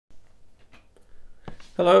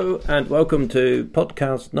Hello and welcome to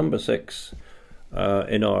podcast number 6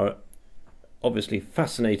 in our obviously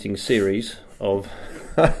fascinating series of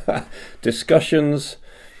discussions,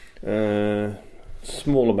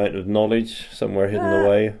 small amount of knowledge somewhere hidden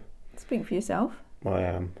away. Speak for yourself. I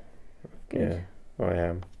am. Good. Yeah, I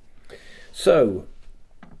am. So,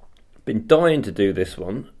 been dying to do this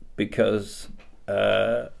one because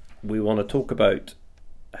we want to talk about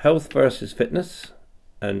health versus fitness.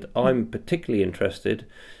 And I'm particularly interested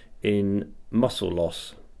in muscle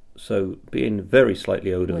loss. So being very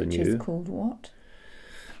slightly older than you. Which is called what?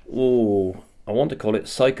 Oh, I want to call it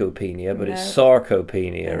sarcopenia, but it's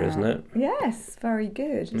sarcopenia, isn't it? Yes, very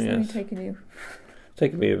good. It's only taken you...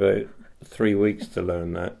 Taken me about 3 weeks to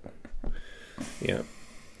learn that. Yeah.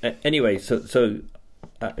 Anyway, so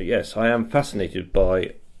yes, I am fascinated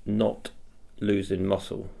by not losing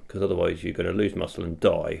muscle, because otherwise you're going to lose muscle and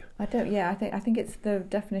die. I think it's the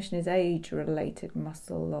definition is age-related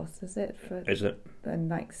muscle loss, is it? Is it? And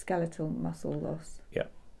like skeletal muscle loss. Yeah.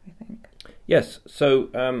 I think. Yes. So,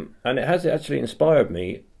 and it has actually inspired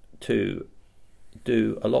me to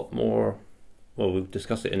do a lot more. Well, we'll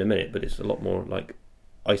discuss it in a minute, but it's a lot more like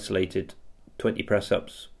isolated 20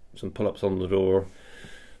 press-ups, some pull-ups on the door,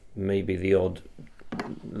 maybe the odd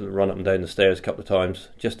run up and down the stairs a couple of times,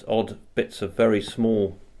 just odd bits of very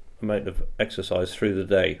small amount of exercise through the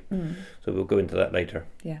day. So we'll go into that later.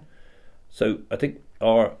 Yeah. So I think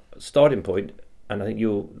our starting point, and I think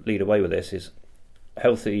you'll lead away with this, is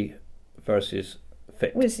healthy versus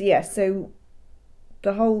fit. So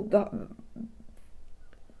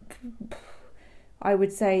I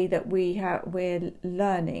would say that we're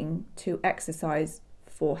learning to exercise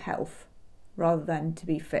for health rather than to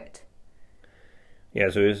be fit. Yeah,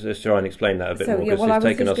 so let's try and explain that a bit more, because I it's was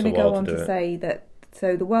taken just us a going to while go on to do to it. say that.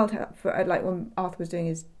 So the World Health, like when Arthur was doing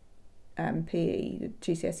his PE,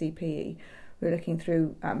 GCSE PE, we were looking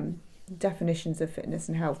through definitions of fitness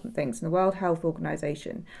and health and things. And the World Health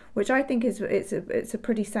Organization, which I think it's a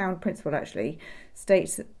pretty sound principle actually,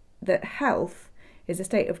 states that health is a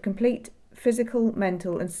state of complete physical,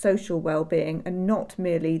 mental, and social well-being, and not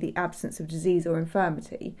merely the absence of disease or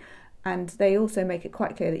infirmity. And they also make it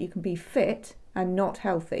quite clear that you can be fit and not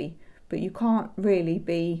healthy, but you can't really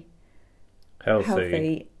be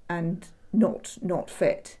healthy and not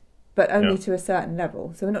fit, but only to a certain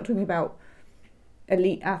level. So we're not talking about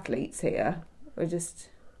elite athletes here. And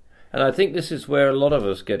I think this is where a lot of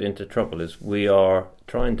us get into trouble, is we are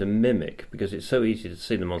trying to mimic, because it's so easy to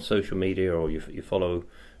see them on social media, or you follow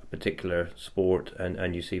a particular sport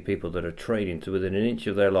and you see people that are training to within an inch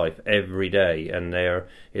of their life every day, and they're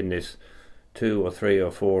in this 2 or 3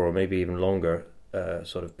 or 4 or maybe even longer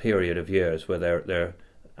sort of period of years where they're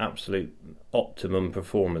absolute optimum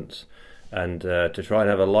performance, and to try and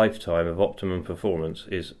have a lifetime of optimum performance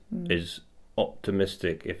is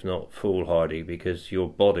optimistic, if not foolhardy, because your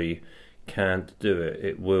body can't do it.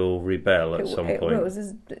 It will rebel at some point. It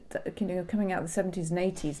was coming out of the 70s and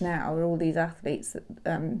 80s now, are all these athletes,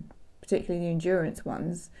 particularly the endurance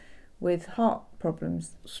ones, with heart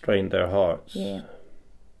problems. Strained their hearts. Yeah.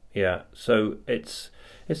 Yeah, so it's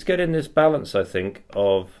getting this balance, I think,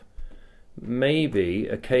 of maybe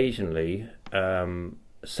occasionally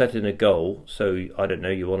setting a goal. So I don't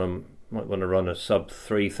know, might want to run a sub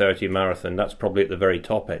 3:30 marathon. That's probably at the very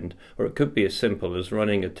top end, or it could be as simple as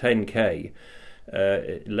running a 10k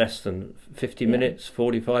less than 50 minutes,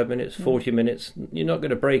 45 minutes, 40 minutes. You're not going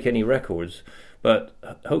to break any records, but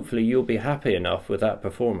hopefully you'll be happy enough with that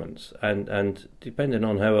performance, and depending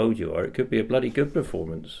on how old you are, it could be a bloody good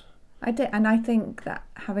performance. And I think that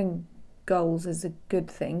having goals is a good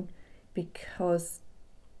thing, because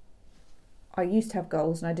I used to have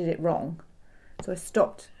goals and I did it wrong, so I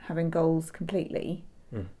stopped having goals completely.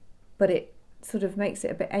 But it sort of makes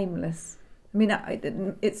it a bit aimless. I mean,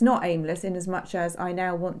 it's not aimless in as much as I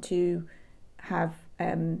now want to have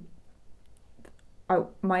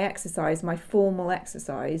my exercise, my formal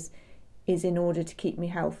exercise, is in order to keep me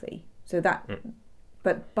healthy. So that,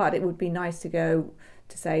 but it would be nice to go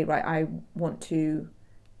to say, right, I want to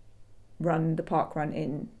run the park run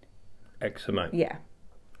in X amount. Yeah.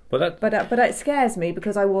 But it scares me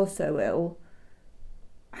because I was so ill.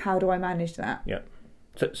 How do I manage that? Yeah.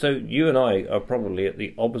 So you and I are probably at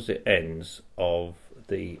the opposite ends of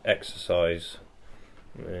the exercise.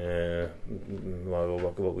 What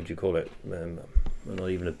would you call it? Not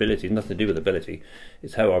even ability. Nothing to do with ability.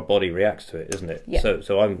 It's how our body reacts to it, isn't it? Yeah.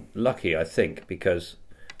 So I'm lucky, I think, because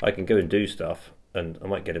I can go and do stuff, and I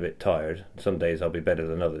might get a bit tired. Some days I'll be better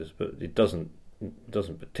than others, but it doesn't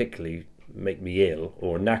particularly make me ill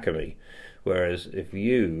or knacker me. Whereas if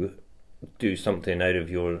you do something out of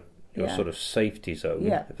your sort of safety zone,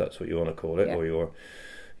 if that's what you want to call it, or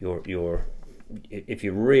your if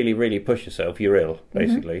you really, really push yourself, you're ill,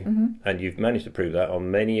 basically, and you've managed to prove that on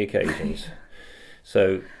many occasions.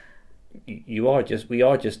 So we are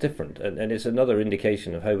just different, and it's another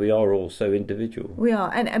indication of how we are all so individual. We are,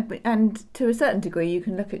 and to a certain degree, you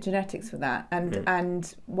can look at genetics for that,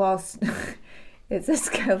 and whilst it's a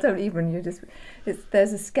scale,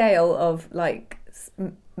 there's a scale of like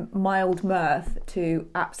mild mirth to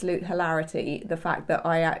absolute hilarity. The fact that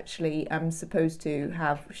I actually am supposed to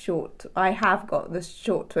have I have got the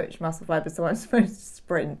short twitch muscle fibre, so I'm supposed to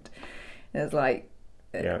sprint. It's like,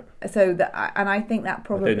 so that, and I think that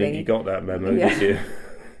probably. I don't think you got that memo, did you?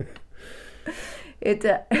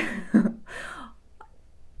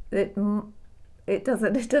 It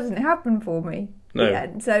doesn't happen for me. No.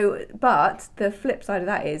 Yeah, so, but the flip side of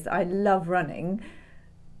that is I love running,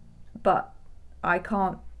 but I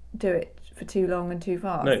can't do it for too long and too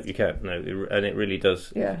fast. No, you can't. No, and it really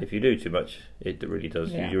does. Yeah. If you do too much, it really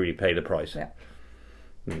does. Yeah. You really pay the price. Yeah.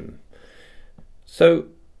 So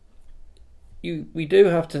we do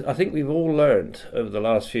have to. I think we've all learned over the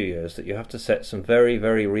last few years that you have to set some very,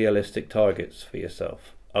 very realistic targets for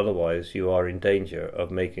yourself. Otherwise, you are in danger of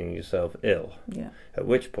making yourself ill. Yeah. At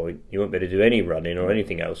which point, you won't be able to do any running or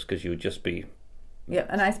anything else because you would just be. Yeah,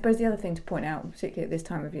 and I suppose the other thing to point out, particularly at this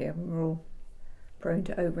time of year, when we're all prone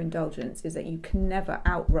to overindulgence, is that you can never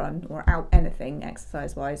outrun or out anything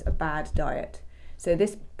exercise-wise a bad diet. So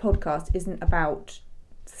this podcast isn't about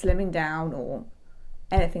slimming down or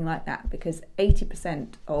anything like that, because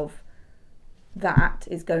 80% of that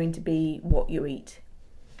is going to be what you eat.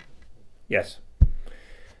 Yes.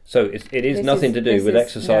 So it is nothing to do with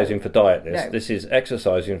exercising for diet. This is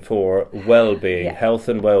exercising for well-being, health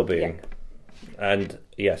and well-being. Yeah. And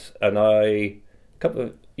yes, and a couple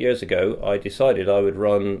of years ago, I decided I would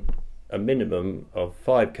run a minimum of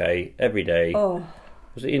 5k every day. Oh,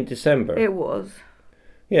 was it in December? It was.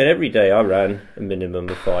 Yeah, and every day I ran a minimum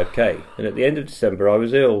of 5k, and at the end of December I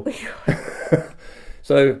was ill.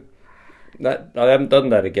 So that I haven't done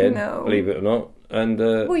that again, believe it or not. And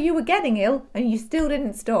well, you were getting ill, and you still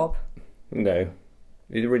didn't stop. No,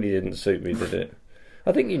 it really didn't suit me, did it?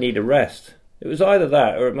 I think you need a rest. It was either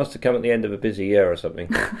that, or it must have come at the end of a busy year or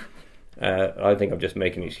something. I think I'm just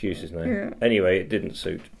making excuses now. Yeah. Anyway, it didn't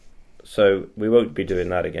suit, so we won't be doing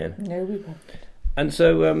that again. No, we won't. And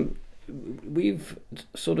so we've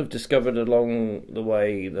sort of discovered along the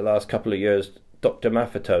way the last couple of years Dr.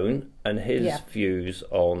 Maffetone and his views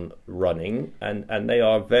on running, and they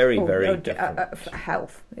are very, very different.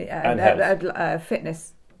 Health and health.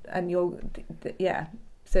 Fitness, and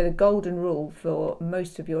so the golden rule for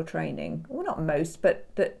most of your training, well, not most, but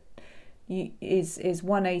that is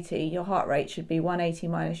 180. Your heart rate should be 180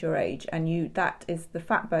 minus your age, and that is the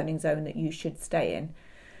fat burning zone that you should stay in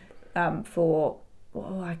for.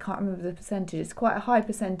 I can't remember the percentage. It's quite a high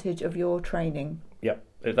percentage of your training. Yep.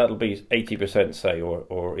 That'll be 80%, say,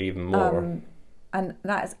 or even more. And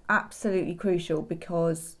that is absolutely crucial,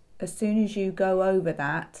 because as soon as you go over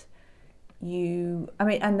that,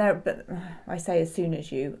 but I say as soon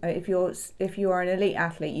as if you're an elite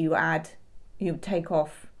athlete, you take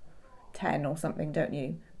off 10 or something, don't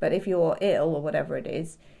you? But if you're ill or whatever it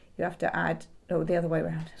is, you have to add. Oh, the other way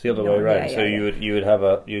around. It's the other way around. So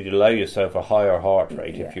you'd allow yourself a higher heart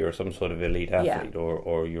rate if you're some sort of elite athlete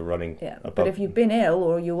or you're running. Yeah, but if you've been ill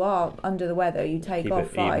or you are under the weather, you take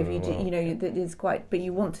off 5. That is quite. But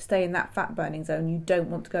you want to stay in that fat burning zone. You don't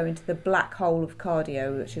want to go into the black hole of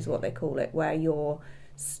cardio, which is what they call it, where you're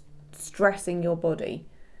stressing your body.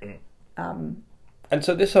 And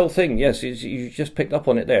so this whole thing, yes, you just picked up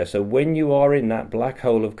on it there. So when you are in that black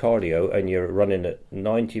hole of cardio and you're running at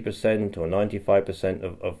 90% or 95%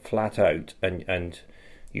 of flat out, and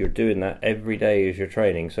you're doing that every day as you're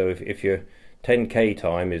training. So if your 10k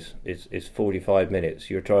time is 45 minutes,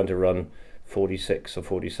 you're trying to run 46 or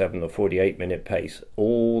 47 or 48 minute pace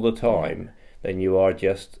all the time, then you are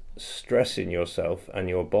just stressing yourself, and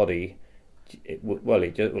your body. It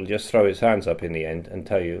will just throw its hands up in the end and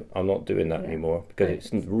tell you, I'm not doing that anymore, because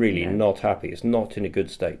it's really not happy. It's not in a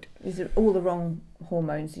good state. These are all the wrong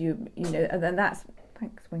hormones, and then that's,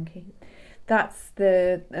 thanks Winky, that's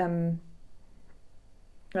the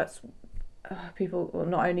people, well,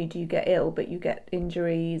 not only do you get ill, but you get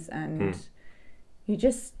injuries, and you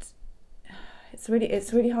just, it's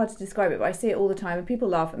really hard to describe it, but I see it all the time, and people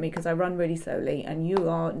laugh at me because I run really slowly, and you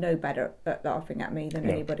are no better at laughing at me than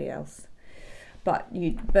anybody else. But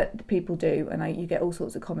people do, and you get all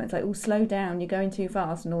sorts of comments like, "Oh, slow down, you're going too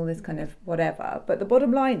fast," and all this kind of whatever. But the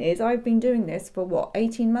bottom line is, I've been doing this for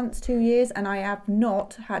 18 months, 2 years, and I have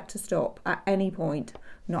not had to stop at any point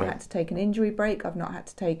not had to take an injury break. I've not had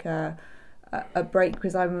to take a break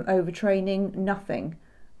because I'm overtraining. Nothing,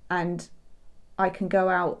 and I can go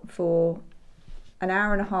out for an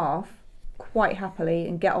hour and a half quite happily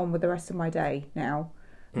and get on with the rest of my day now.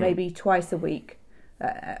 Maybe twice a week.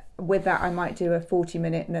 With that, I might do a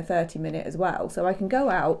 40-minute and a 30-minute as well. So I can go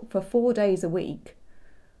out for 4 days a week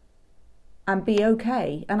and be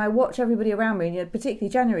okay. And I watch everybody around me, particularly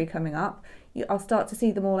January coming up, I'll start to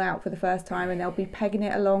see them all out for the first time, and they'll be pegging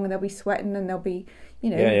it along, and they'll be sweating, and they'll be,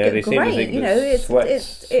 they seem to think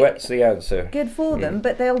sweat's the answer. Good for them,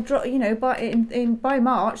 but they'll drop. By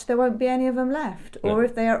March there won't be any of them left, or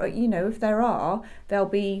if there are, they'll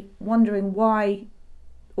be wondering why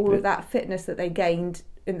all of that fitness that they gained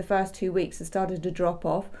in the first 2 weeks has started to drop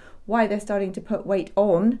off. Why they're starting to put weight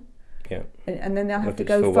on. Yeah. And then they'll have to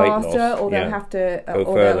go faster, or they'll have to,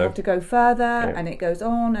 they'll have to go further, and it goes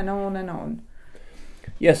on and on and on.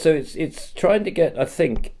 Yeah, so it's trying to get, I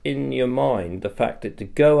think, in your mind the fact that to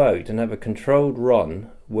go out and have a controlled run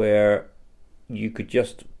where you could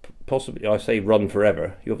just possibly, I say run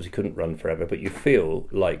forever. You obviously couldn't run forever, but you feel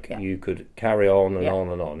like you could carry on and on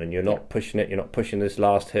and on, and you're not pushing it. You're not pushing this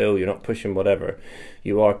last hill. You're not pushing whatever.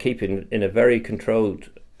 You are keeping in a very controlled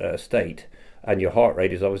state. And your heart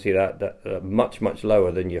rate is obviously that much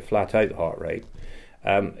lower than your flat out heart rate.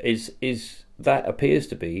 Is that appears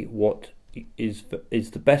to be what is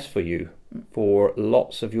the best for you for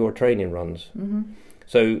lots of your training runs. Mm-hmm.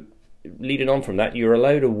 So leading on from that, you're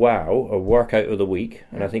allowed a workout of the week,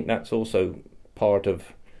 and I think that's also part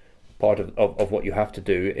of what you have to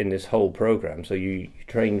do in this whole program. So you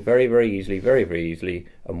train very easily, very easily,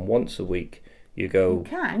 and once a week. You go.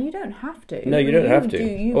 You don't have to. No, you don't have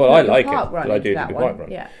to. Well, I like it. I do the park run.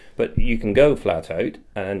 Yeah. But you can go flat out,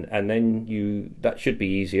 and then that should be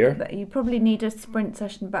easier. But you probably need a sprint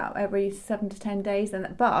session about every 7 to 10 days.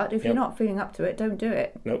 But if you're not feeling up to it, don't do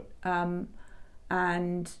it. Nope.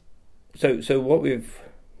 And so what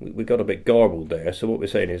we got a bit garbled there. So what we're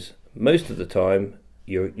saying is most of the time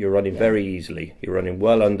you're running very easily. You're running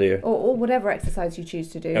well under or whatever exercise you choose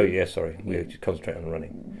to do. Oh yeah, sorry. We just concentrate on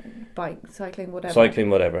running. Bike, cycling, whatever. Cycling,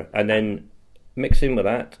 whatever. And then mix in with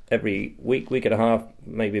that every week and a half,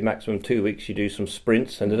 maybe maximum 2 weeks, you do some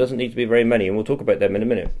sprints, and there doesn't need to be very many, and we'll talk about them in a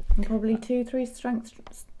minute. And probably 2-3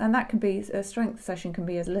 strength, and that can be, a strength session can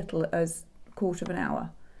be as little as a quarter of an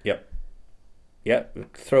hour. Yeah,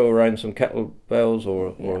 throw around some kettlebells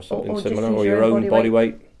or something similar, or your own body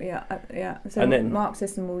weight. Yeah. So and then Mark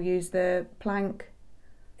Sisson will use the plank,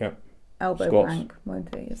 elbow squats. Plank,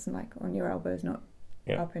 won't he? It's like on your elbows, not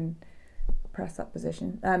up in press-up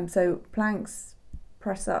position. So planks,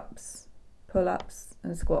 press-ups, pull-ups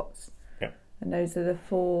and squats. Yeah. And those are the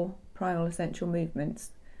 4 primal essential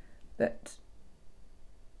movements that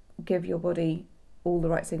give your body all the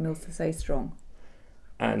right signals to stay strong.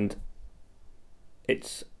 And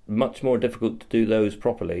it's much more difficult to do those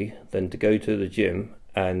properly than to go to the gym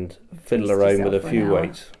and fiddle around with a few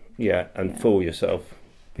weights. And fool yourself,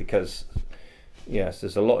 because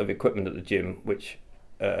there's a lot of equipment at the gym which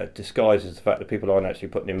disguises the fact that people aren't actually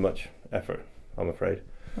putting in much effort, I'm afraid.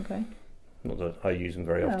 Okay. Not that I use them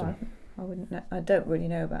very often. I wouldn't know. I don't really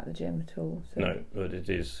know about the gym at all. So. No, but it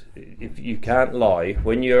is. If you can't lie,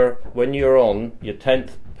 when you're on your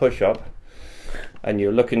 10th push-up and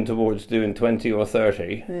you're looking towards doing 20 or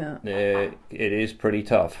 30, it is pretty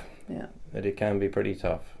tough. Yeah. It can be pretty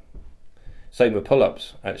tough. Same with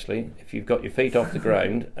pull-ups, actually. If you've got your feet off the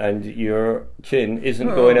ground and your chin isn't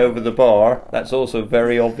going over the bar, that's also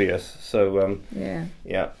very obvious. So,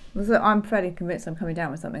 So I'm fairly convinced I'm coming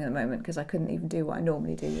down with something at the moment, because I couldn't even do what I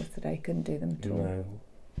normally do yesterday. Couldn't do them at all. No.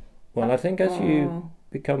 Well, I think as you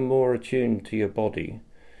become more attuned to your body,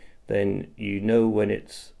 then you know when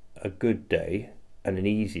it's a good day and an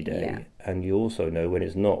easy day, and you also know when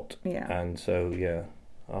it's not. Yeah. And so,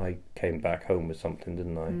 I came back home with something,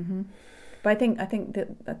 didn't I? Mm-hmm. But I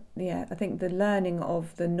think the learning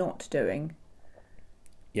of the not doing,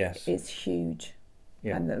 is huge,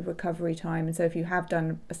 and the recovery time. And so if you have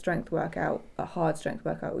done a strength workout, a hard strength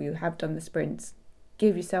workout, or you have done the sprints,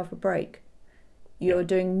 give yourself a break. You're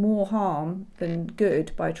doing more harm than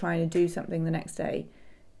good by trying to do something the next day,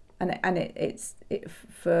 and it's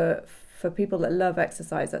for people that love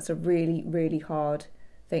exercise, that's a really, really hard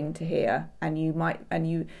thing to hear, and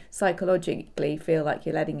you psychologically feel like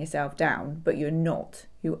you're letting yourself down, but you're not.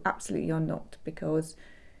 You absolutely are not, because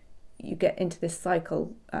you get into this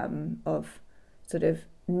cycle of sort of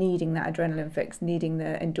needing that adrenaline fix, needing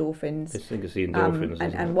the endorphins. I think it's the endorphins,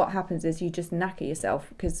 and what happens is you just knacker yourself,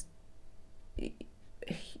 because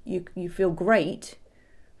you feel great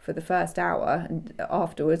for the first hour and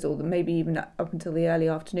afterwards, or maybe even up until the early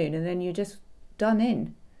afternoon, and then you just done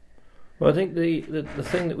in. Well, I think the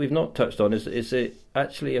thing that we've not touched on is it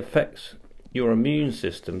actually affects your immune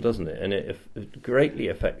system, doesn't it? And it greatly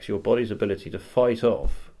affects your body's ability to fight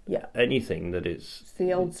off anything that is... It's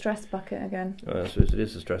the old stress bucket again. I suppose it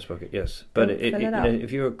is a stress bucket, yes. But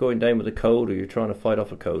if you're going down with a cold or you're trying to fight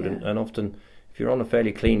off a cold, and often if you're on a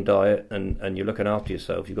fairly clean diet and you're looking after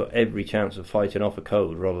yourself, you've got every chance of fighting off a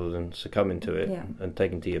cold rather than succumbing to it and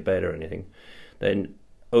taking to your bed or anything, then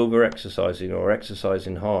over-exercising or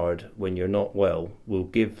exercising hard when you're not well will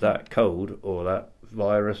give that cold or that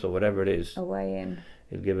virus or whatever it is a way in.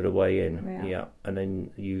 It'll give it a way in, and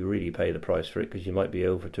then you really pay the price for it because you might be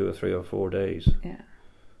ill for 2 or 3 or 4 days. Yeah.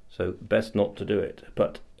 So best not to do it.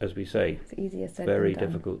 But as we say, it's easier said very than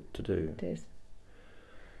done. difficult to do. It is.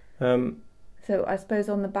 So I suppose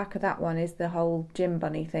on the back of that one is the whole gym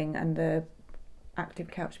bunny thing and the active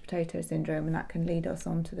couch potato syndrome, and that can lead us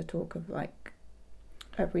on to the talk of like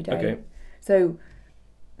every day. Okay. So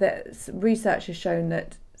the research has shown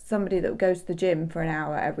that somebody that goes to the gym for an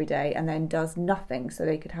hour every day and then does nothing, so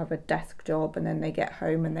they could have a desk job and then they get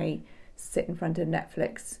home and they sit in front of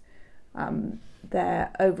Netflix,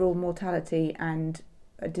 their overall mortality and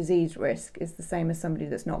disease risk is the same as somebody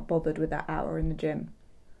that's not bothered with that hour in the gym.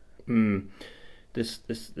 This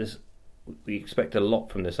we expect a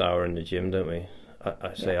lot from this hour in the gym, don't we?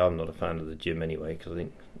 I say I'm not a fan of the gym anyway, because I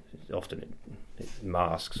think often it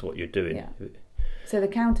masks what you're doing. Yeah. So the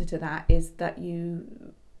counter to that is that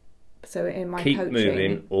so in my keep coaching,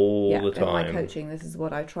 moving all the time. In my coaching, this is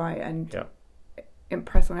what I try and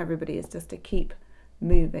impress on everybody, is just to keep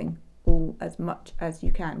moving all as much as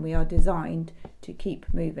you can. We are designed to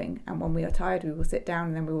keep moving, and when we are tired we will sit down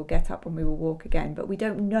and then we will get up and we will walk again, but we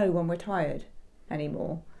don't know when we're tired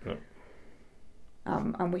anymore. No.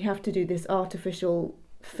 And we have to do this artificial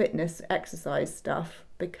fitness exercise stuff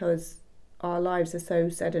because our lives are so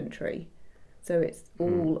sedentary, so it's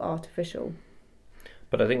all artificial.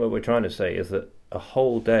 But I think what we're trying to say is that a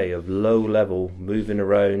whole day of low level moving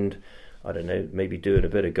around, I don't know, maybe doing a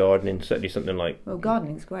bit of gardening, certainly something like... Well,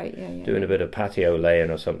 gardening's great, doing a bit of patio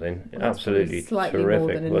laying or something, absolutely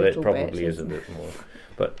terrific. Well, it probably is a bit more.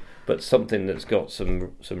 But something that's got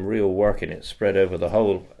some real work in it, spread over the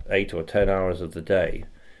whole 8 or 10 hours of the day,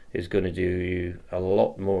 is going to do you a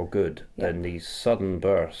lot more good than these sudden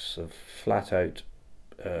bursts of flat out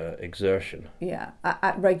exertion. Yeah,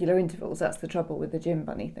 at regular intervals. That's the trouble with the gym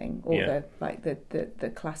bunny thing, or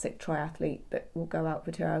the classic triathlete that will go out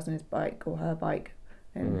for 2 hours on his bike or her bike,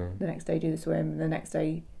 and the next day do the swim, the next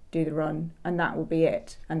day do the run, and that will be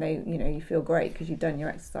it. And they, you feel great because you've done your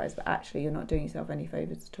exercise, but actually you're not doing yourself any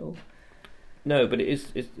favours at all. No, but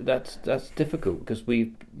that's difficult because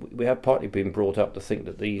we have partly been brought up to think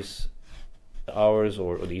that these hours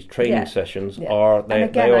or these training sessions are they are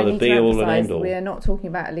the be all and end all. We are not talking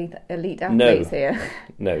about elite athletes here.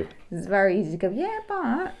 No. It's very easy to go,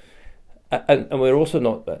 but... And we're also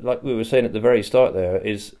not, like we were saying at the very start there,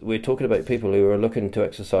 is we're talking about people who are looking to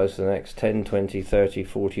exercise for the next 10, 20, 30,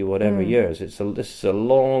 40, whatever years. This is a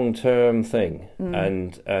long-term thing.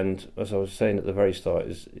 And as I was saying at the very start,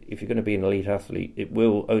 is if you're going to be an elite athlete,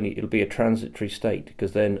 it'll be a transitory state,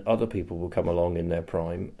 because then other people will come along in their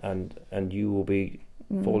prime and you will be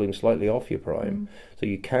falling slightly off your prime. So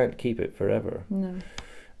you can't keep it forever. No.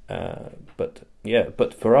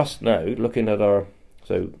 But for us now, looking at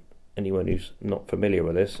anyone who's not familiar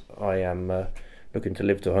with this, I am looking to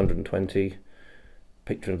live to 120,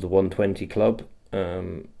 patron of the 120 Club,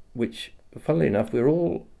 which, funnily enough, we're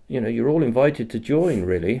all, you're all invited to join,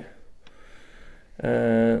 really.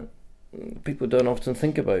 People don't often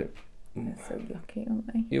think about. They're so lucky, aren't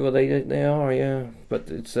they? Yeah, well, they are, yeah. But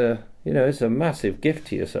it's it's a massive gift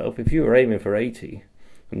to yourself. If you were aiming for 80,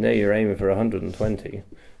 and there you're aiming for 120,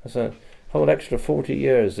 that's a whole extra 40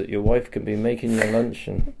 years that your wife can be making your lunch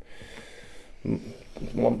and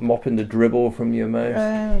mopping the dribble from your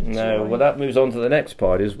mouth. No, well, that moves on to the next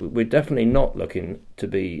part. Is we're definitely not looking to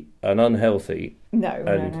be an unhealthy.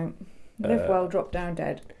 No. Live well, drop down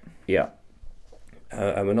dead. Yeah,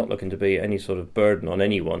 and we're not looking to be any sort of burden on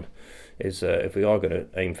anyone. If we are going to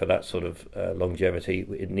aim for that sort of longevity,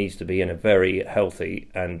 it needs to be in a very healthy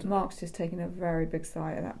and... Mark's just taking a very big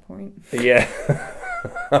sigh at that point. Yeah.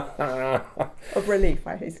 Of relief,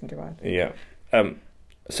 I hasten to add. Yeah.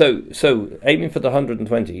 So aiming for the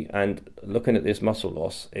 120 and looking at this muscle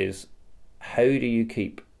loss is, how do you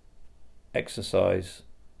keep exercise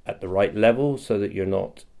at the right level so that you're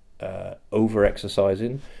not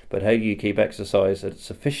over-exercising, but how do you keep exercise at a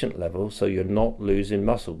sufficient level so you're not losing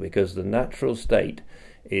muscle? Because the natural state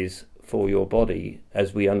is for your body,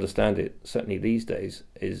 as we understand it, certainly these days,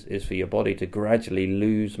 is for your body to gradually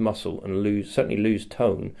lose muscle and certainly lose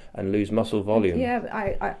tone and lose muscle volume. Yeah,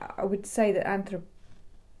 I would say that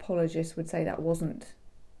anthropologists would say that wasn't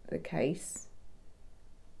the case.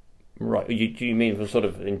 Right. Do you mean from sort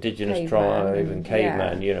of indigenous Caveman, tribe and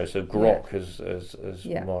caveman? yeah. So Grok, as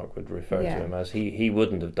Yeah. Mark would refer to Yeah. him as, he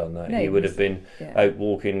wouldn't have done that. No, he would have been yeah. out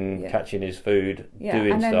walking, Yeah. catching his food, Yeah,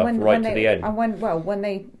 doing and then stuff when right they, to the end. And when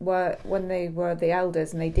they were the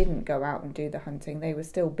elders and they didn't go out and do the hunting, they were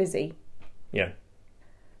still busy. Yeah.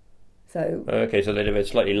 So Okay, so they'd have had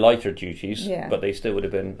slightly lighter duties, Yeah. but they still would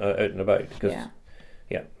have been out and about. Because, yeah,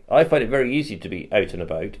 yeah, I find it very easy to be out and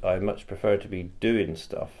about. I much prefer to be doing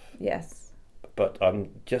stuff. yes, But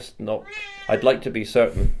I'm just not. I'd like to be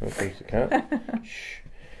certain. Okay, the cat. Shh.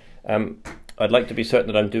 I'd like to be certain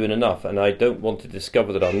that I'm doing enough, and I don't want to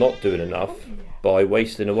discover that I'm not doing enough by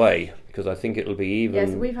wasting away, because I think it'll be even. yes.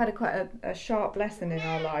 We've had quite a sharp lesson in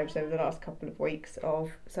our lives over the last couple of weeks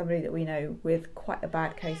of somebody that we know with quite a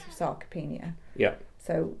bad case of sarcopenia. Yeah.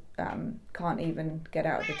 So can't even get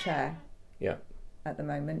out of the chair. Yeah. At the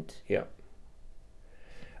moment. Yeah.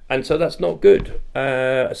 And so that's not good.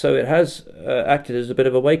 So it has acted as a bit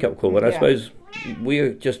of a wake-up call. And I Yeah. suppose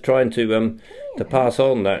we're just trying to pass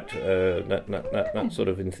on that sort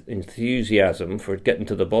of enthusiasm for getting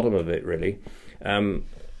to the bottom of it, really. And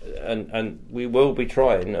we will be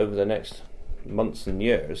trying over the next months and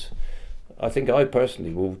years. I think I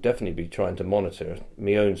personally will definitely be trying to monitor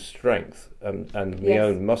my own strength and my Yes.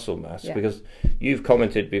 own muscle mass, Yeah. because you've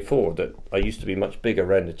commented before that I used to be much bigger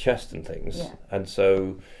around the chest and things, Yeah. and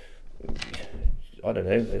so I don't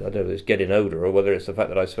know if it's getting older or whether it's the fact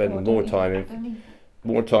that I spend more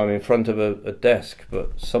time in front of a desk,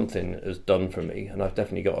 but something has done for me, and I've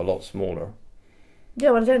definitely got a lot smaller. Yeah,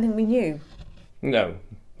 well, I don't think we knew. No,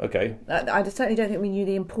 okay. I certainly don't think we knew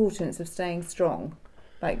the importance of staying strong.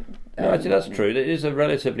 Like, No, actually, that's true. It is a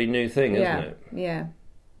relatively new thing, isn't it? Yeah.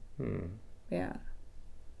 Hmm. Yeah.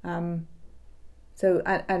 So,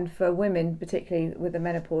 and for women, particularly with the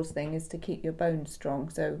menopause thing, is to keep your bones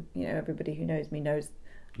strong. So, everybody who knows me knows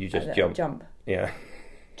You just that jump. Yeah.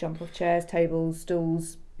 Jump off chairs, tables,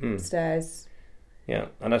 stools, stairs. Yeah,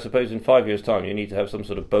 and I suppose in 5 years' time you need to have some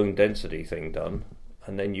sort of bone density thing done,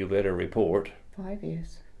 and then you better report. 5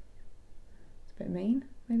 years. It's a bit mean.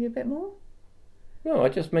 Maybe a bit more. No, I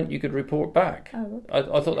just meant you could report back. Oh,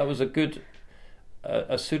 I thought that was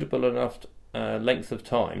a suitable enough length of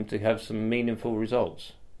time to have some meaningful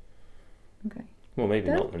results. okay. Well, maybe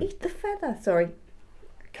not. Don't Then. eat the feather. Sorry.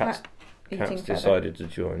 Cats Eating feather. decided to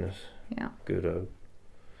join us. Yeah. Good-o.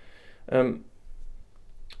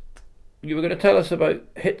 You were going to tell us about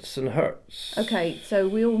hits and hurts. Okay, so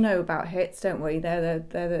we all know about hits, don't we? They're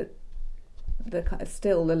the kind of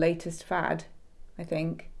still the latest fad, I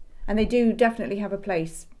think, and they do definitely have a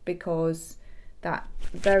place because that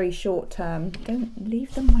very short term. Don't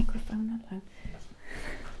leave the microphone alone.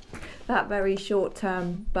 That very short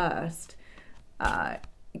term burst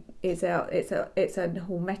it's a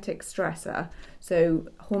hormetic stressor. So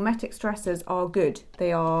hormetic stressors are good.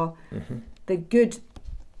 They are the good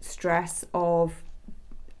stress of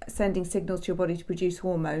sending signals to your body to produce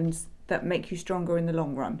hormones that make you stronger in the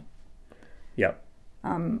long run. Yeah.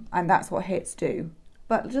 And that's what hits do.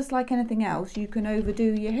 But just like anything else, you can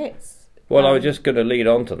overdo your hits. Well, I was just going to lead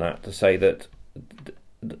on to that to say that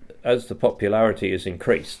as the popularity has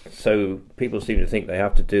increased, so people seem to think they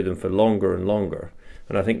have to do them for longer and longer.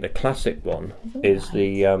 And I think the classic one is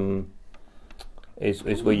the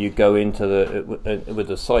is where you go into with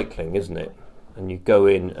the cycling, isn't it? And you go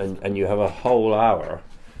in and you have a whole hour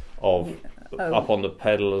of up on the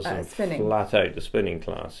pedals and spinning. flat out the spinning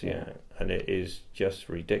class, and it is just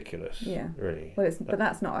ridiculous. Yeah, really. Well, but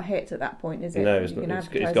that's not a hit at that point, is it? No, it's you not. can It's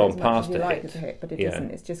advertise gone as much past as you a like hit. as a hit, but it Yeah.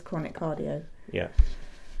 isn't. It's just chronic cardio. Yeah.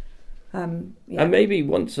 Yeah. And maybe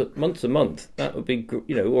once a month, that would be,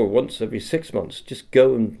 or once every 6 months, just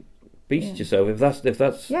go and beast yourself if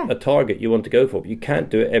that's a target you want to go for. But you can't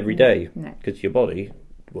do it every day because your body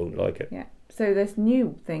won't like it. Yeah. So this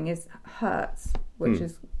new thing is Hertz, which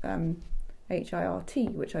is HIRT,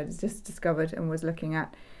 which I just discovered and was looking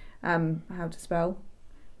at how to spell.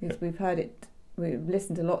 Because we've heard it, we've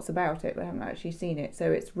listened to lots about it, but haven't actually seen it.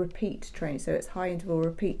 So it's repeat training. So it's high interval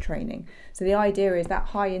repeat training. So the idea is that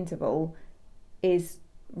high interval is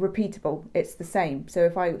repeatable. It's the same. So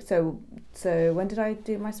so when did I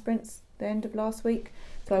do my sprints? The end of last week.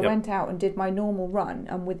 So I went out and did my normal run,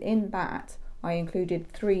 and within that I included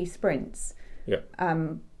 3 sprints. Yeah.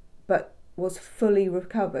 But was fully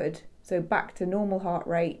recovered. So back to normal heart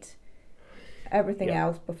rate, everything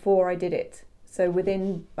else before I did it. So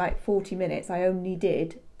within like 40 minutes, I only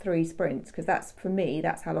did 3 sprints, because that's, for me,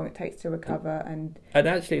 that's how long it takes to recover. And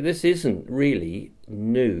actually, this isn't really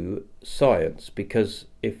new science, because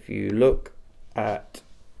if you look at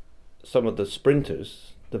some of the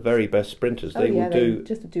sprinters, the very best sprinters, they will do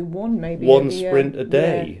just do one sprint a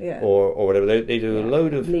day, or whatever. They do a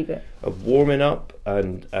load of warming up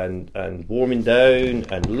and warming down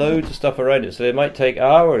and loads of stuff around it. So they might take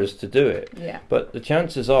hours to do it. Yeah. But the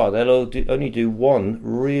chances are they'll only do one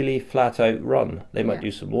really flat out run. They might do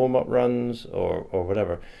some warm up runs or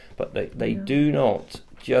whatever. But they do not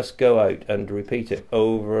just go out and repeat it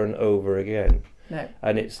over and over again. No.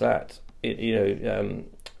 And it's that,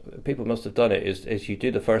 people must have done it, is you do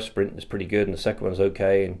the first sprint, it's pretty good, and the second one's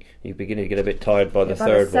okay, and you begin to get a bit tired by the third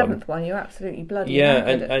one. By the seventh one, you're absolutely bloody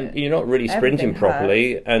and you're not really sprinting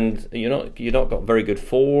properly, and you're not got very good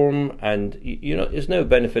form, and there's no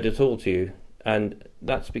benefit at all to you, and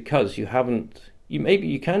that's because you haven't. Maybe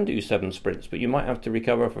you can do 7 sprints, but you might have to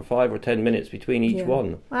recover for 5 or 10 minutes between each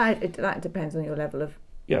one. Well, that depends on your level of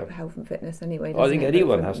health and fitness anyway. I think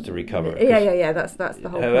anyone has to recover. Yeah. That's the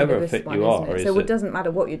whole however point of this fit one, you are. So it doesn't matter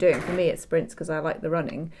what you're doing. For me, it's sprints because I like the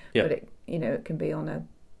running. Yeah. But it can be on a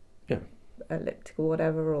elliptical,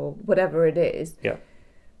 whatever it is. Yeah.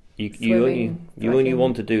 You only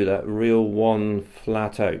want to do that real one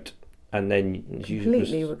flat out, and then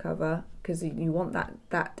completely recover, because you want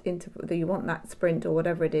that interval. You want that sprint or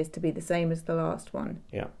whatever it is to be the same as the last one.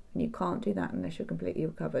 Yeah. And you can't do that unless you're completely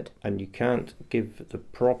recovered. And you can't give the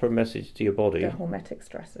proper message to your body. The hormetic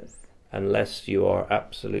stresses. Unless you are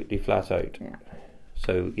absolutely flat out. Yeah.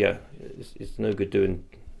 So, it's no good doing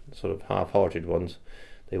sort of half-hearted ones.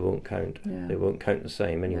 They won't count. Yeah. They won't count the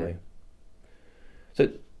same anyway.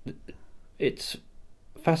 No. So, it's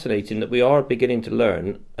fascinating that we are beginning to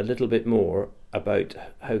learn a little bit more about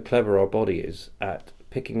how clever our body is at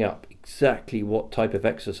picking up exactly what type of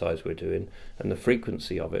exercise we're doing and the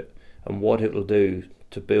frequency of it and what it will do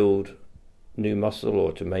to build new muscle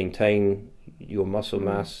or to maintain your muscle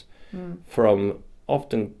mass from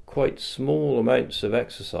often quite small amounts of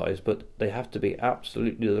exercise, but they have to be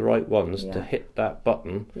absolutely the right ones to hit that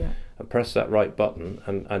button and press that right button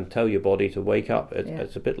and tell your body to wake up.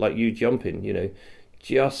 It's a bit like you jumping,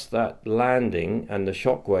 just that landing and the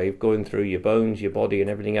shock wave going through your bones, your body and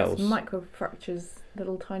everything else. It's micro fractures,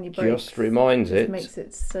 little tiny breaks. Just reminds it. Makes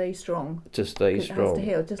it stay strong. To stay strong. It has to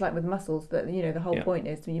heal, just like with muscles. That the whole point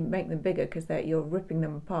is you make them bigger because you're ripping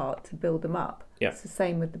them apart to build them up. Yeah. It's the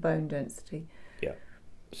same with the bone density. Yeah.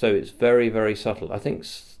 So it's very, very subtle. I think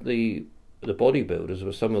the bodybuilders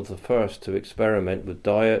were some of the first to experiment with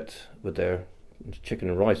diet, with their chicken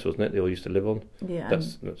and rice, wasn't it? They all used to live on. Yeah.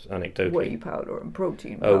 That's anecdotal. Whey powder and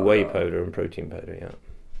protein powder. Oh, whey powder and protein powder,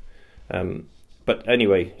 yeah. But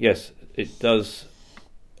anyway, yes, it does.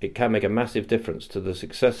 It can make a massive difference to the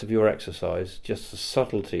success of your exercise, just the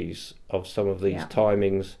subtleties of some of these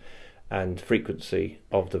timings and frequency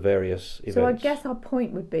of the various events. So I guess our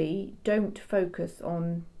point would be, don't focus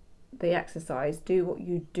on the exercise. Do what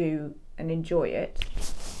you do and enjoy it.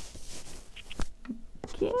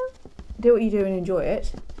 Yeah. Do what you do and enjoy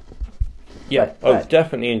it. Yeah,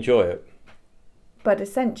 definitely enjoy it. But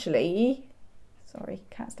essentially, sorry,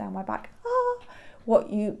 cat's down my back.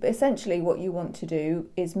 What you want to do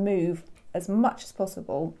is move as much as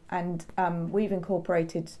possible, and we've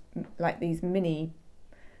incorporated like these mini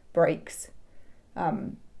breaks.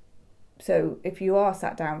 So if you are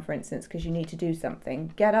sat down, for instance, because you need to do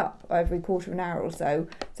something, get up every quarter of an hour or so.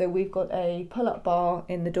 So we've got a pull-up bar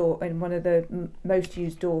in the door, in one of the most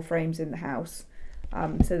used door frames in the house,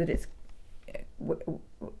 so that it's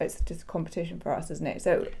just a competition for us, isn't it?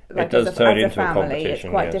 So like as a family, it's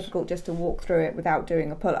quite difficult just to walk through it without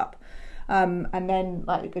doing a pull-up. And then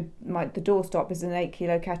the doorstop is an 8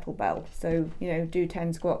 kilo kettlebell. So do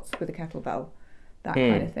 10 squats with a kettlebell. That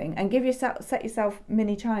kind of thing, and set yourself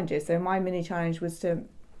mini challenges. So my mini challenge was to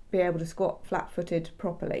be able to squat flat-footed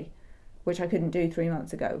properly, which I couldn't do 3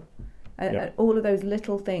 months ago. And all of those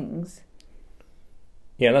little things.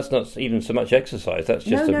 Yeah, that's not even so much exercise. That's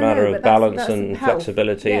just a matter of balance and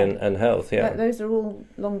flexibility and health. Yeah, those are all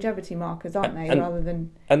longevity markers, aren't they? Rather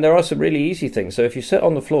than. And there are some really easy things. So if you sit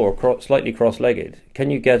on the floor, slightly cross-legged,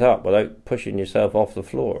 can you get up without pushing yourself off the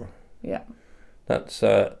floor? Yeah. That's.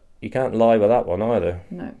 You can't lie with that one either.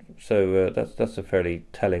 No. So that's a fairly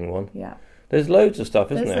telling one. Yeah. There's loads of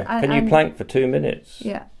stuff, isn't there? Can you plank for 2 minutes?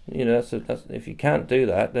 Yeah. That's if you can't do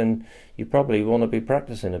that, then you probably want to be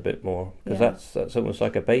practicing a bit more, because that's almost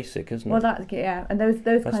like a basic, isn't it? Well, and those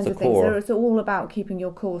kinds of things. So it's all about keeping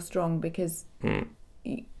your core strong, because you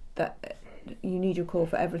need your core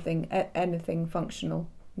for everything. Anything functional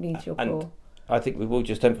needs your core. I think we will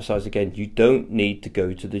just emphasise again, you don't need to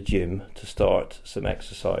go to the gym to start some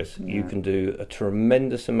exercise. Yeah. You can do a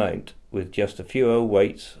tremendous amount with just a few old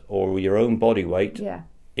weights or your own body weight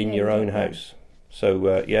in your own house.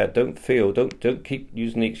 So don't keep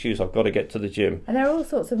using the excuse, I've got to get to the gym. And there are all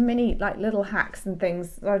sorts of mini, like, little hacks and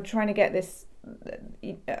things. I'm trying to get this.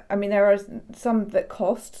 I mean, there are some that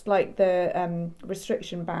cost, like the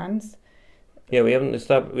restriction bands. Yeah, we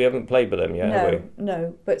haven't played with them yet, have we?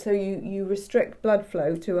 No. But so you restrict blood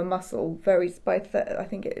flow to a muscle I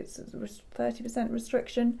think it's 30%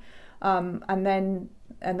 restriction, and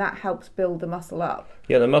that helps build the muscle up.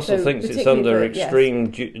 Yeah, the muscle thinks it's under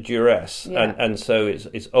extreme duress, and so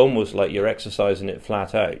it's almost like you're exercising it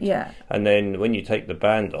flat out. Yeah. And then when you take the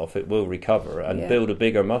band off, it will recover and build a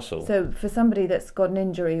bigger muscle. So for somebody that's got an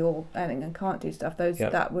injury or anything and can't do stuff,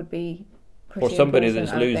 that would be. Or somebody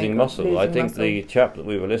that's losing muscle. I think the chap that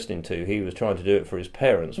we were listening to, he was trying to do it for his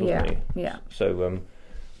parents, wasn't he? Yeah. So,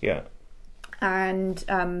 yeah. And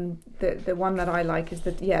the one that I like is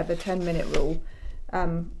the 10-minute rule.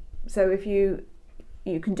 So if you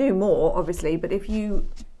can do more, obviously, but if you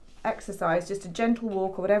exercise, just a gentle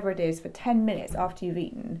walk or whatever it is, for 10 minutes after you've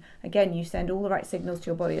eaten, again, you send all the right signals to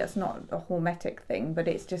your body. That's not a hormetic thing, but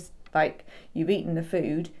it's just like you've eaten the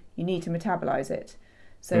food, you need to metabolize it.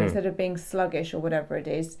 So instead of being sluggish or whatever it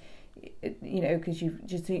is, because you've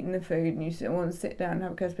just eaten the food and you want to sit down and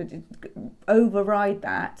have a cusp, but override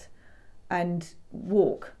that and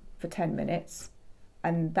walk for 10 minutes,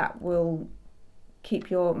 and that will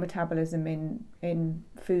keep your metabolism in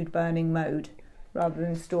food burning mode rather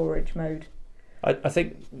than storage mode. I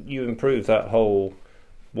think you improve that whole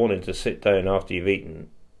wanting to sit down after you've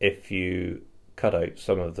eaten if you cut out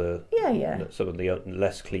some of the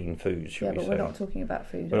less clean foods. Yeah, but we're not talking about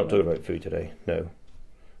food. We're not talking about food today. No.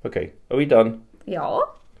 Okay, are we done? Yeah.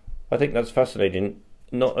 I think that's fascinating.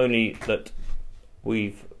 Not only that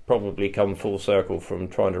we've probably come full circle from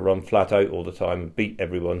trying to run flat out all the time, beat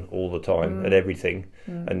everyone all the time at everything,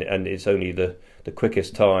 and it's only the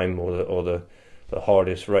quickest time or the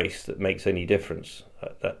hardest race that makes any difference.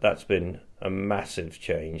 That's been a massive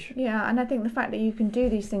change. Yeah, and I think the fact that you can do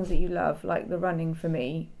these things that you love, like the running for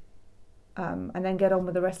me, and then get on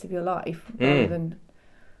with the rest of your life rather than.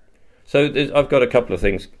 So I've got a couple of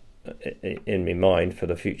things in my mind for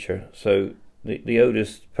the future. So the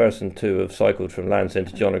oldest person to have cycled from Land's End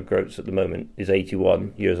to John O'Groats at the moment is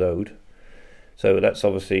 81 years old. So that's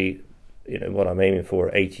obviously, what I'm aiming for,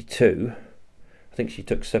 82. I think she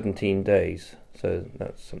took 17 days, so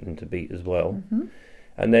that's something to beat as well. Mm-hmm.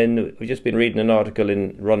 And then we've just been reading an article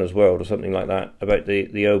in Runner's World or something like that about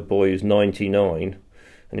the old boy who's 99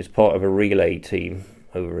 and is part of a relay team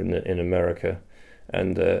over in America.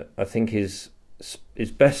 And I think his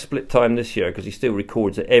best split time this year, because he still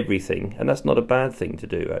records everything, and that's not a bad thing to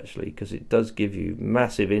do actually, because it does give you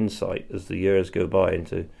massive insight as the years go by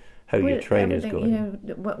into how your training is going.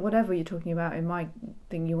 Whatever you're talking about, in my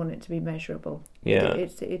thing, you want it to be measurable. Yeah,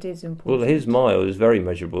 it is important. Well, his mile is very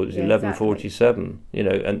measurable. It's 11:47.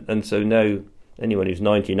 Exactly. And so now anyone who's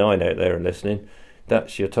 99 out there and listening,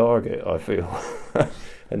 that's your target, I feel,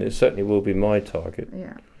 and it certainly will be my target.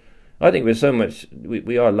 Yeah. I think we're so much.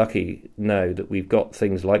 We are lucky now that we've got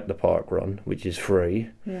things like the park run, which is free,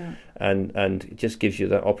 and it just gives you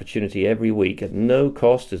that opportunity every week at no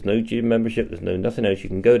cost. There's no gym membership. There's nothing else. You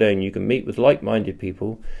can go down. You can meet with like-minded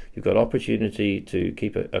people. You've got opportunity to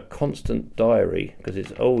keep a constant diary, because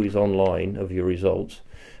it's always online of your results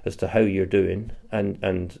as to how you're doing.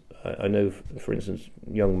 And I know, for instance,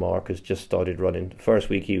 young Mark has just started running. The first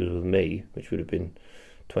week he was with me, which would have been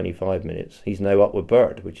 25 minutes. He's now up with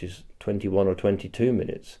Bird, which is 21 or 22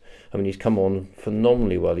 minutes. I mean, he's come on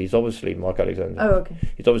phenomenally well. He's obviously, Mark Alexander. Oh, okay.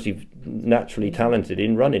 He's obviously naturally talented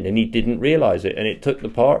in running, and he didn't realise it. And it took the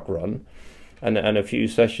park run and a few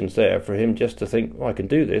sessions there for him just to think, I can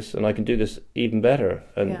do this, and I can do this even better.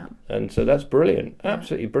 And so that's brilliant,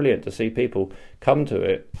 absolutely brilliant to see people come to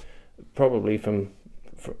it, probably from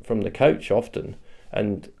the couch often,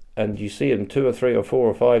 and you see them 2 or 3 or 4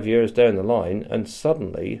 or 5 years down the line, and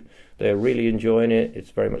suddenly they're really enjoying it. It's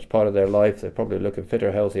very much part of their life. They're probably looking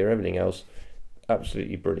fitter, healthier, everything else.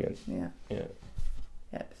 Absolutely brilliant. Yeah. Yep.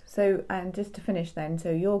 So, and just to finish then,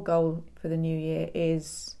 so your goal for the new year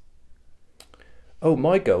is? Oh,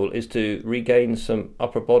 my goal is to regain some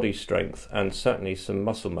upper body strength and certainly some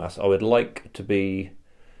muscle mass. I would like to be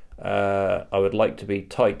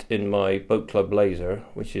tight in my Boat Club Blazer,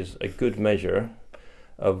 which is a good measure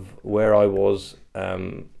of where I was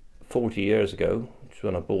 40 years ago, which is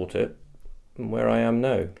when I bought it, and where I am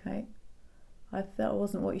now. Okay. That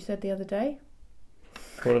wasn't what you said the other day.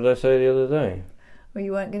 What did I say the other day? Well,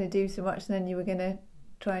 you weren't going to do so much, and then you were going to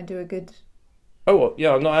try and do a good Oh, well,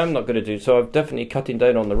 yeah, I'm not going to do. So I'm definitely cutting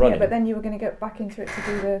down on the running. Yeah, but then you were going to get back into it to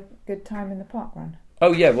do the good time in the park run.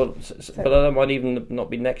 Oh yeah, well, but that might even not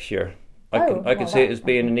be next year. I can see it as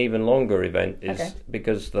being an even longer event,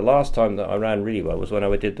 because the last time that I ran really well was when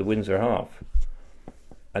I did the Windsor Half,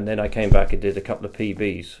 and then I came back and did a couple of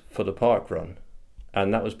PBs for the park run,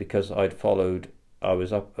 and that was because I'd followed. I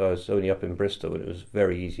was only up in Bristol, and it was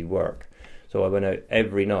very easy work. So I went out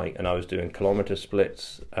every night, and I was doing kilometre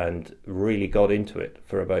splits, and really got into it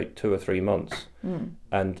for about 2 or 3 months.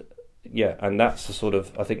 And yeah, and that's the sort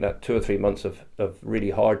of, I think that 2 or 3 months of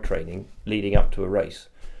really hard training leading up to a race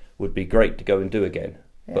would be great to go and do again.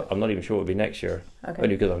 Yeah. But I'm not even sure it would be next year, only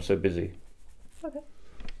because I'm so busy. Okay.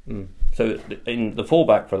 So in the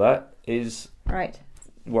fallback for that is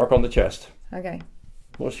work on the chest. Okay.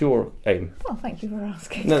 What's your aim? Oh, thank you for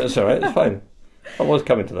asking. No, that's all right. It's fine. I was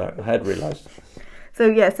coming to that. I had realised.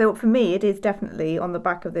 So for me, it is definitely on the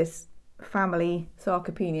back of this family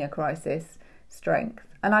sarcopenia crisis, strength.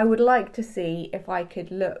 And I would like to see if I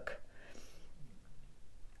could look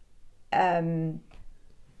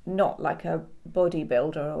not like a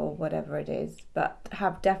bodybuilder or whatever it is, but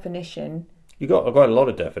have definition. I've got a lot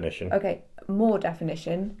of definition. Okay, more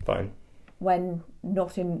definition. Fine. When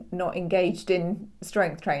not engaged in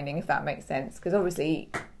strength training, if that makes sense. Because obviously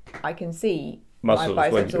I can see muscles, my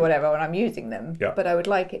biceps or whatever when I'm using them. Yeah. But I would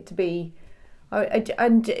like it to be...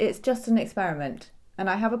 and it's just an experiment. And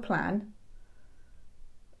I have a plan.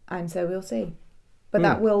 And so we'll see. But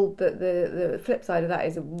that will... The flip side of that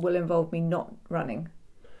is it will involve me not running.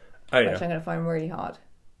 Which I'm going to find really hard.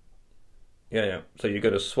 Yeah. So you're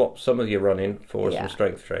going to swap some of your running for some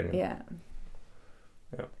strength training. Yeah.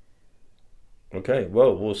 Okay,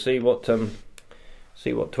 well, we'll see what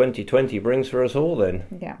 2020 brings for us all then.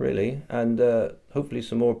 Yeah. Really, and hopefully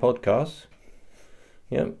some more podcasts.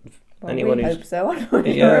 Yeah. Well, we hope so.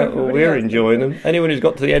 We're enjoying them. Anyone who's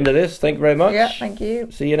got to the end of this, thank you very much. Yeah, thank you.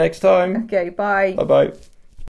 See you next time. Okay, bye. Bye-bye.